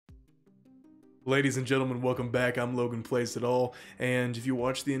Ladies and gentlemen, welcome back. I'm Logan Plays It All, and if you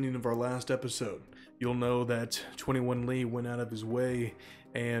watched the ending of our last episode, you'll know that 21 Lee went out of his way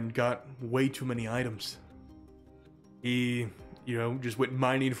and got way too many items. He, just went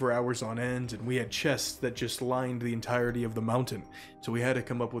mining for hours on end, and we had chests that just lined the entirety of the mountain, so we had to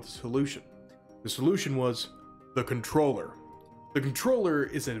come up with a solution. The solution was the controller. The controller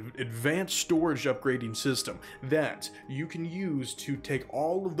is an advanced storage upgrading system that you can use to take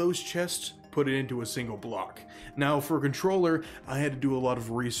all of those chests, put it into a single block. Now, for a controller, I had to do a lot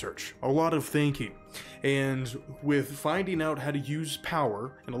of research, a lot of thinking, and with finding out how to use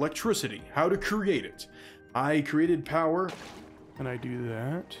power and electricity, how to create it, I created power. Can I do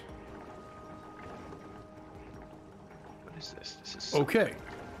that? What is this? This is Okay.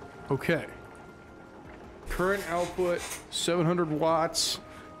 Current output 700 watts,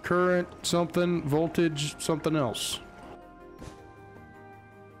 current something, voltage something else.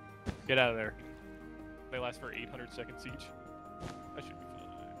 Get out of there. They last for 800 seconds each. That should be fine.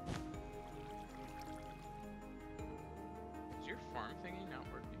 Is your farm thingy not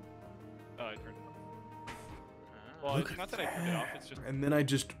working? Oh, I turned it off. Well, it's not that I turned it off, it's just... And then I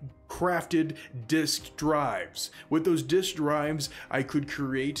just crafted disk drives. With those disk drives, I could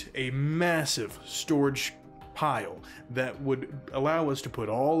create a massive storage pile that would allow us to put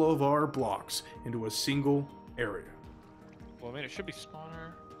all of our blocks into a single area. Well, I mean, it should be...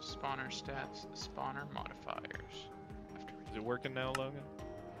 Spawner stats, spawner modifiers. Is it working now, Logan?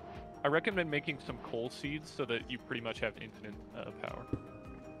 I recommend making some coal seeds so that you pretty much have infinite power.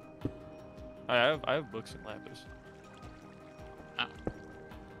 I have books and lapis. Oh.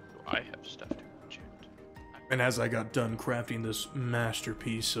 I have stuff to enchant. And as I got done crafting this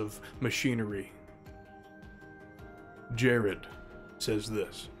masterpiece of machinery, Jared says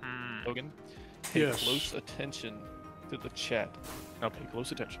this. Logan, pay Yes. close attention to the chat. Now pay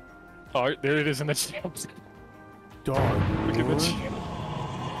close attention. Oh, there it is in the chat. Dog. Look at the chat.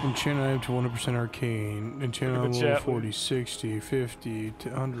 Enchant item to 100% arcane. Enchant Look item at the level chat. 40, 60, 50, to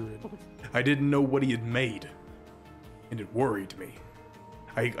 100. I didn't know what he had made, and it worried me.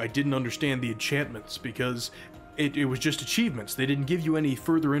 I didn't understand the enchantments because it was just achievements. They didn't give you any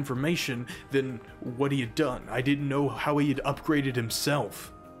further information than what he had done. I didn't know how he had upgraded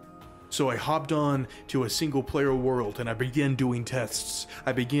himself. So I hopped on to a single player world and I began doing tests.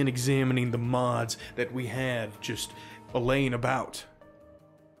 I began examining the mods that we had just laying about.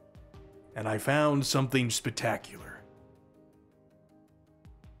 And I found something spectacular.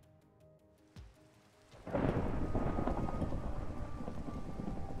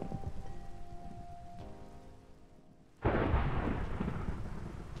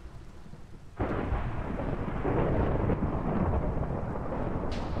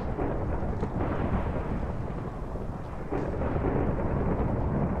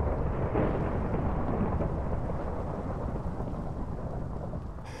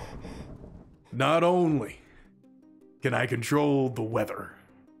 Not only can I control the weather,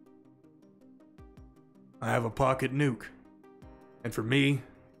 I have a pocket nuke. And for me,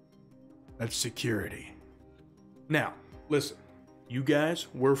 that's security. Now, listen, you guys,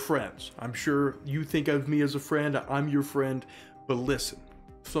 we're friends. I'm sure you think of me as a friend, I'm your friend, but listen,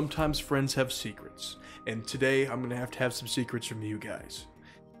 sometimes friends have secrets. And today I'm gonna have to have some secrets from you guys.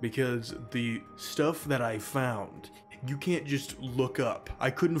 Because the stuff that I found, you can't just look up. I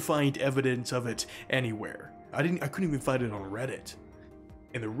couldn't find evidence of it anywhere. I couldn't even find it on Reddit.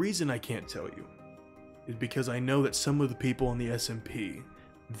 And the reason I can't tell you is because I know that some of the people on the SMP,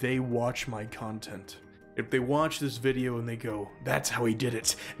 they watch my content. If they watch this video and they go, that's how he did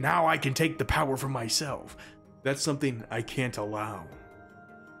it, now I can take the power for myself, that's something I can't allow.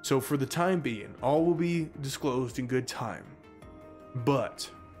 So for the time being, all will be disclosed in good time. But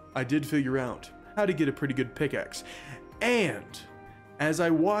I did figure out how to get a pretty good pickaxe. And as I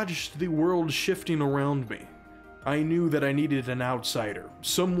watched the world shifting around me, I knew that I needed an outsider,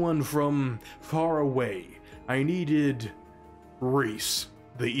 someone from far away. I needed Reese,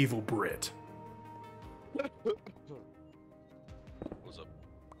 the evil Brit. What's up?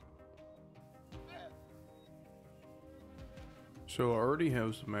 So I already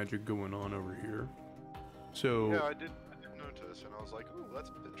have some magic going on over here. So Yeah, I did notice, and I was like, "Ooh,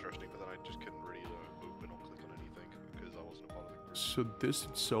 that's interesting," but then I just couldn't really open or click on anything because I wasn't a part of the group. So this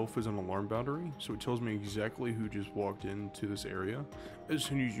itself is an alarm battery, so it tells me exactly who just walked into this area as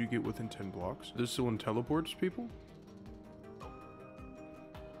soon as you get within 10 blocks. This one teleports people.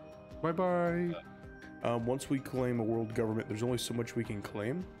 Bye-bye. Once we claim a world government, there's only so much we can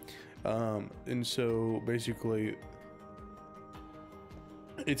claim. And so basically,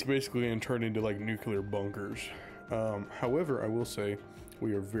 it's basically going to turn into like nuclear bunkers. However, I will say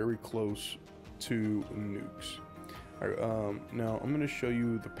we are very close to nukes. Alright, now I'm gonna show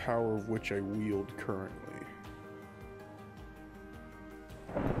you the power of which I wield currently.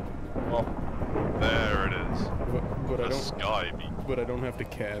 Oh, there it is. But I The don't. sky beam. But I don't have to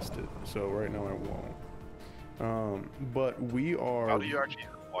cast it, so right now I won't. But we are. How do you actually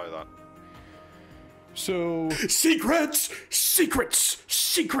apply that? So secrets.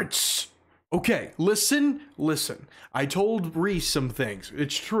 Okay, listen. I told Reese some things.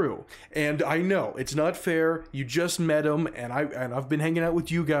 It's true, and I know it's not fair. You just met him, and I've been hanging out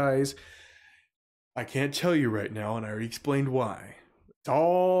with you guys. I can't tell you right now, and I already explained why. It's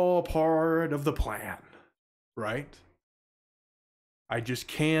all part of the plan, right? I just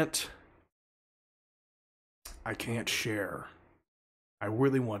can't. I can't share. I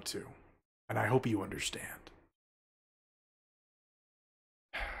really want to, and I hope you understand.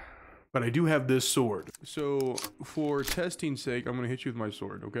 But I do have this sword. So, for testing's sake, I'm gonna hit you with my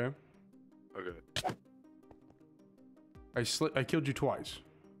sword, okay? Okay. I killed you twice.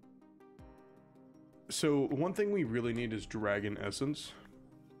 So, one thing we really need is dragon essence.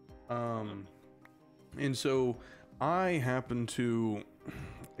 And so, I happened to...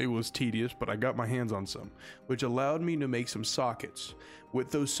 It was tedious, but I got my hands on some, which allowed me to make some sockets. With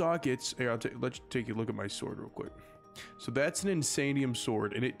those sockets, here, let's take a look at my sword real quick. So that's an Insanium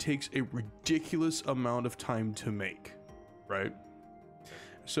sword, and it takes a ridiculous amount of time to make, right?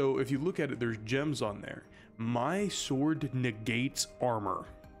 So if you look at it, there's gems on there. My sword negates armor.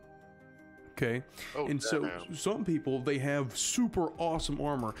 Okay, Oh, and so some people, they have super awesome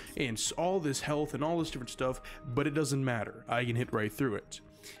armor and all this health and all this different stuff, but it doesn't matter. I can hit right through it.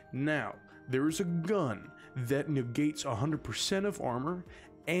 Now, there is a gun that negates 100% of armor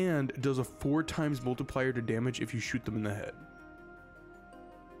and does a 4 times multiplier to damage if you shoot them in the head.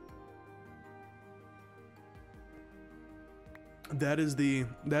 That is the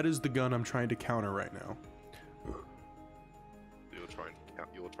gun I'm trying to counter right now.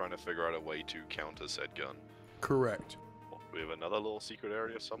 You were trying to figure out a way to counter said gun. Correct. We have another little secret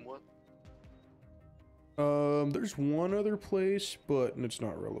area somewhere. There's one other place, but it's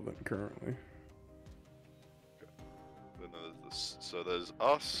not relevant currently. Then there's this, so there's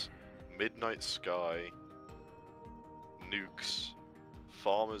us, Midnight Sky, Nukes,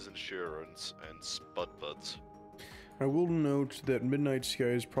 Farmers Insurance, and Spudbuds. I will note that Midnight Sky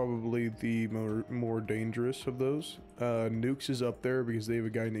is probably the more dangerous of those. Nukes is up there because they have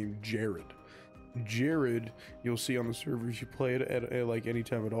a guy named Jared. Jared, you'll see on the server if you play it at like any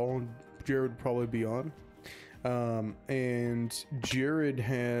time at all. Jared would probably be on. And Jared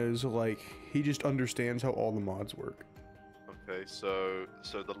has he just understands how all the mods work. Okay, so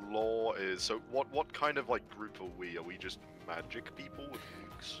the law is, so what kind of group are we? Are we just magic people with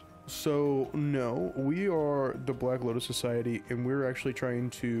nukes? So no, we are the Black Lotus Society, and we're actually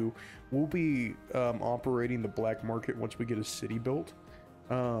we'll be operating the black market once we get a city built.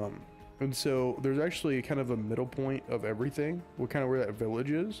 And so there's actually kind of a middle point of everything, kind of where that village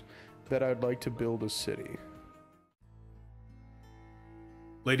is, that I'd like to build a city.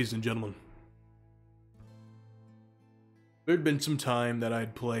 Ladies and gentlemen, there'd been some time that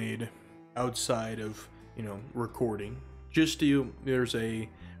I'd played outside of, recording, there's a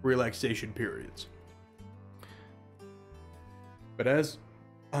relaxation periods. But as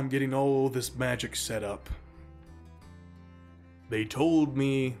I'm getting all this magic set up, they told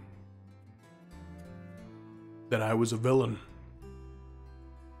me that I was a villain.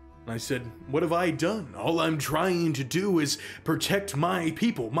 And I said, what have I done? All I'm trying to do is protect my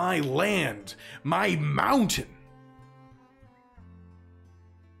people, my land, my mountain.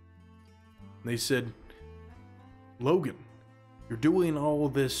 They said, Logan, you're doing all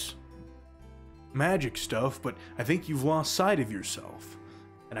this magic stuff, but I think you've lost sight of yourself.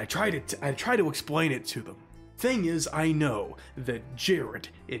 And I try to explain it to them. Thing is, I know that Jared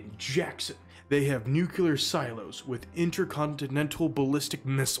and Jackson, they have nuclear silos with intercontinental ballistic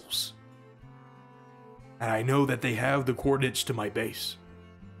missiles. And I know that they have the coordinates to my base.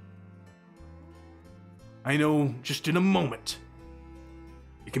 I know just in a moment,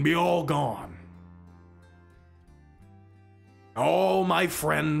 it can be all gone. All my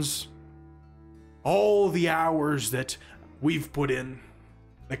friends, all the hours that we've put in,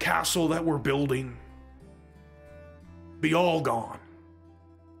 the castle that we're building, be all gone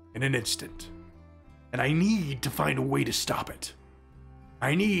in an instant. And I need to find a way to stop it.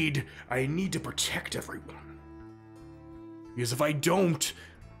 I need to protect everyone. Because if I don't,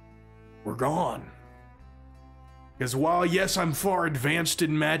 we're gone. Because while, yes, I'm far advanced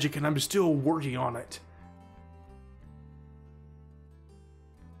in magic and I'm still working on it,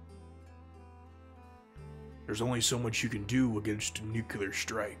 there's only so much you can do against nuclear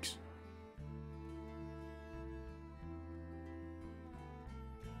strikes.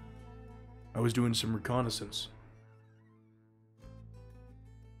 I was doing some reconnaissance.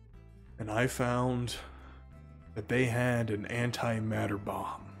 And I found that they had an antimatter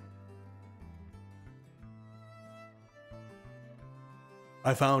bomb.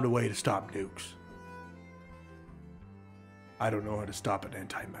 I found a way to stop nukes. I don't know how to stop an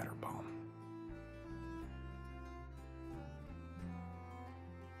antimatter bomb.